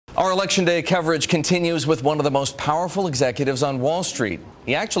Our Election Day coverage continues with one of the most powerful executives on Wall Street.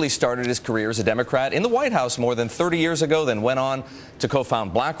 He actually started his career as a Democrat in the White House more than 30 years ago, then went on to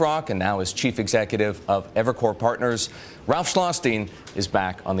co-found BlackRock and now is chief executive of Evercore Partners. Ralph Schlosstein is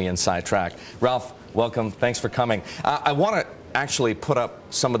back on the Inside Track. Ralph, welcome. Thanks for coming. I want to actually put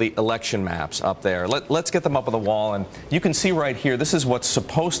up some of the election maps up there. Let's get them up on the wall, and you can see right here, this is what's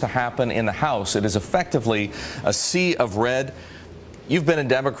supposed to happen in the House. It is effectively a sea of red. You've been a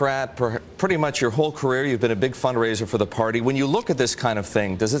Democrat pretty much your whole career. You've been a big fundraiser for the party. When you look at this kind of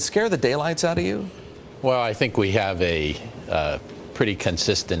thing, does it scare the daylights out of you? Well, I think we have a pretty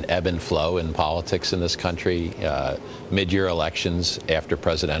consistent ebb and flow in politics in this country. Mid-year elections, after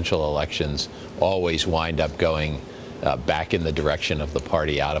presidential elections, always wind up going back in the direction of the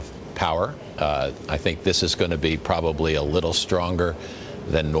party out of power. I think this is going to be probably a little stronger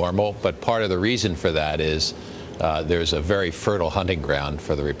than normal, but part of the reason for that is there's a very fertile hunting ground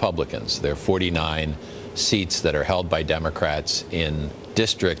for the Republicans. There are 49 seats that are held by Democrats in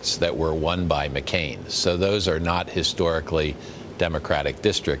districts that were won by McCain. So those are not historically Democratic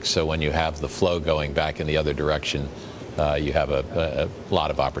districts. So when you have the flow going back in the other direction, you have a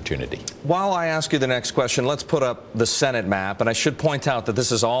lot of opportunity. While I ask you the next question, let's put up the Senate map. And I should point out that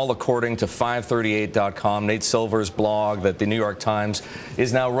this is all according to 538.com, Nate Silver's blog that the New York Times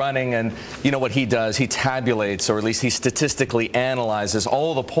is now running. And you know what he does? He tabulates, or at least he statistically analyzes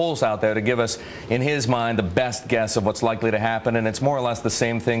all the polls out there to give us, in his mind, the best guess of what's likely to happen. And it's more or less the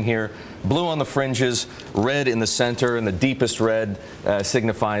same thing here. Blue on the fringes, red in the center, and the deepest red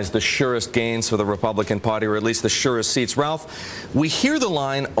signifies the surest gains for the Republican Party, or at least the surest seats. Ralph, we hear the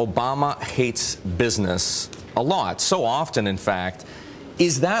line, Obama hates business, a lot, so often, in fact.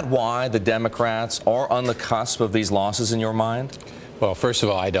 Is that why the Democrats are on the cusp of these losses in your mind? Well, first of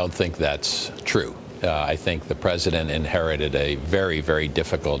all, I don't think that's true. I think the president inherited a very, very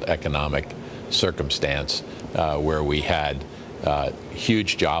difficult economic circumstance where we had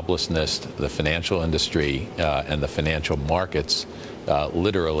huge joblessness, the financial industry and the financial markets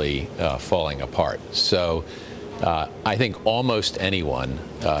literally falling apart. So I think almost anyone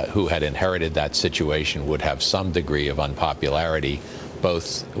who had inherited that situation would have some degree of unpopularity,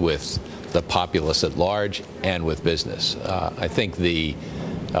 both with the populace at large and with business. I think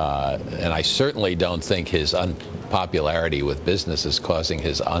and I certainly don't think his unpopularity with business is causing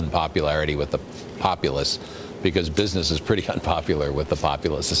his unpopularity with the populace, because business is pretty unpopular with the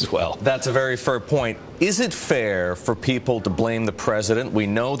populace as well. That's a very fair point. Is it fair for people to blame the president? We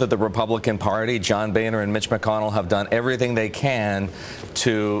know that the Republican Party, John Boehner and Mitch McConnell, have done everything they can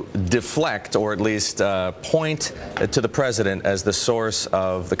to deflect, or at least point to the president as the source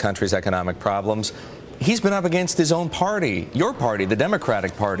of the country's economic problems. He's been up against his own party, your party, the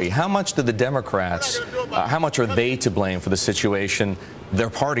Democratic Party. How much do the Democrats, how much are they to blame for the situation their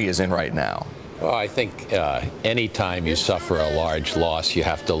party is in right now? Well, I think any time you suffer a large loss, you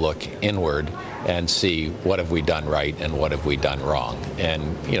have to look inward and see what have we done right and what have we done wrong.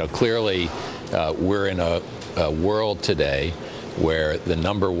 And, you know, clearly we're in a world today where the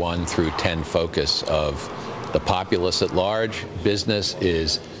number 1 through 10 focus of the populace at large, business,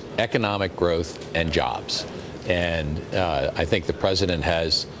 is economic growth and jobs. And I think the president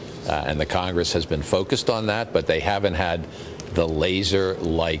has and the Congress has been focused on that, but they haven't had the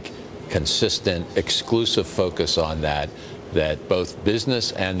laser-like consistent, exclusive focus on that both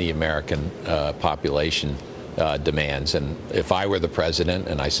business and the American population demands. And if I were the president,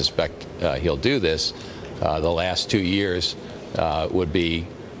 and I suspect he'll do this, the last 2 years would be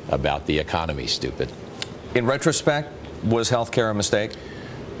about the economy, stupid. In retrospect, was health care a mistake?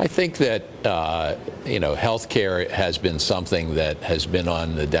 I think that, you know, health care has been something that has been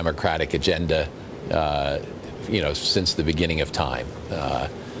on the Democratic agenda, you know, since the beginning of time.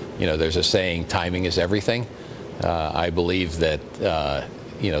 You know, there's a saying, timing is everything. I believe that,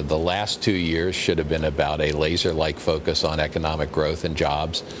 you know, the last 2 years should have been about a laser-like focus on economic growth and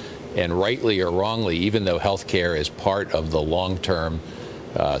jobs. And rightly or wrongly, even though health care is part of the long-term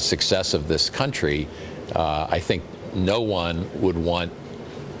success of this country, I think no one would want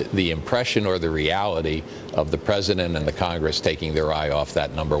the impression or the reality of the president and the Congress taking their eye off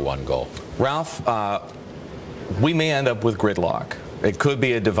that number 1 goal. Ralph, we may end up with gridlock. It could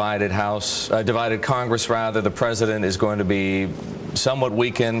be a divided House, divided Congress, rather. The president is going to be somewhat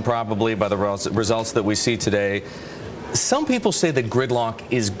weakened, probably, by the results that we see today. Some people say that gridlock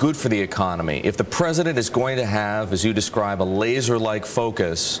is good for the economy. If the president is going to have, as you describe, a laser-like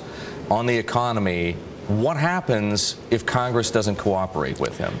focus on the economy, what happens if Congress doesn't cooperate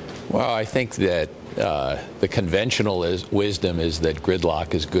with him? Well, I think that the conventional wisdom is that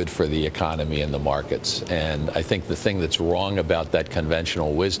gridlock is good for the economy and the markets. And I think the thing that's wrong about that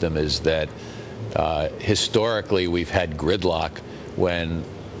conventional wisdom is that historically we've had gridlock when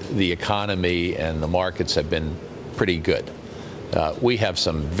the economy and the markets have been pretty good. We have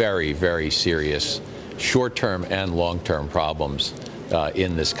some very, very serious short-term and long-term problems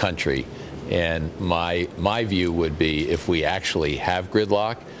in this country. And my view would be, if we actually have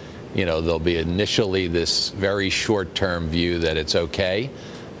gridlock, there'll be initially this very short-term view that it's okay.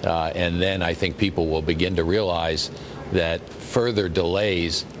 And then I think people will begin to realize that further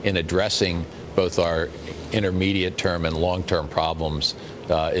delays in addressing both our intermediate term and long-term problems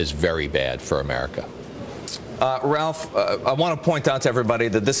is very bad for America. Ralph, I want to point out to everybody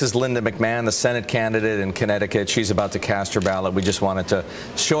that this is Linda McMahon, the Senate candidate in Connecticut. She's about to cast her ballot. We just wanted to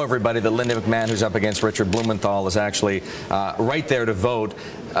show everybody that Linda McMahon, who's up against Richard Blumenthal, is actually right there to vote.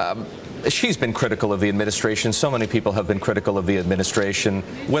 She's been critical of the administration. So many people have been critical of the administration,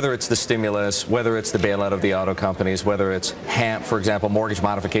 whether it's the stimulus, whether it's the bailout of the auto companies, whether it's HAMP, for example, mortgage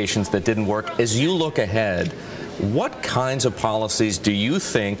modifications that didn't work. As you look ahead, what kinds of policies do you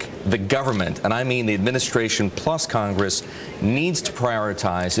think the government, and I mean the administration plus Congress, needs to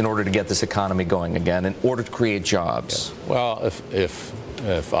prioritize in order to get this economy going again, in order to create jobs? Yeah. Well,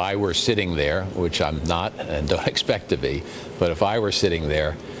 if I were sitting there, which I'm not and don't expect to be, but if I were sitting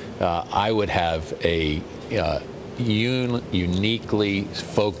there, I would have a uniquely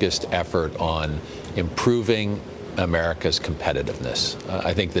focused effort on improving America's competitiveness.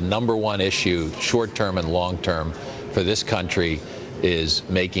 I think the #1 issue, short-term and long-term, for this country is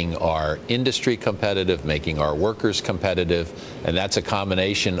making our industry competitive, making our workers competitive, and that's a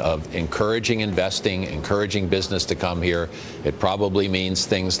combination of encouraging investing, encouraging business to come here. It probably means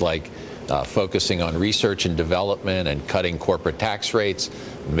things like focusing on research and development and cutting corporate tax rates.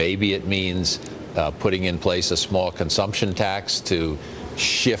 Maybe it means putting in place a small consumption tax to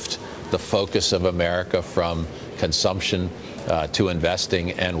shift the focus of America from consumption to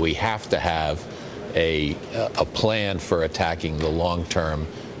investing, and we have to have a plan for attacking the long-term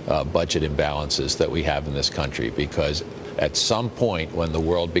budget imbalances that we have in this country, because at some point when the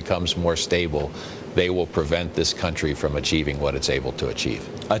world becomes more stable, they will prevent this country from achieving what it's able to achieve.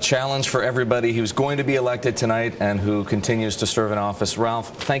 A challenge for everybody who's going to be elected tonight and who continues to serve in office.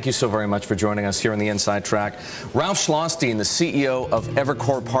 Ralph, thank you so very much for joining us here on the Inside Track. Ralph Schlosstein, the CEO of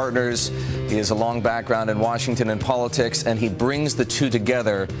Evercore Partners. He has a long background in Washington and politics, and he brings the two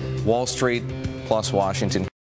together, Wall Street plus Washington.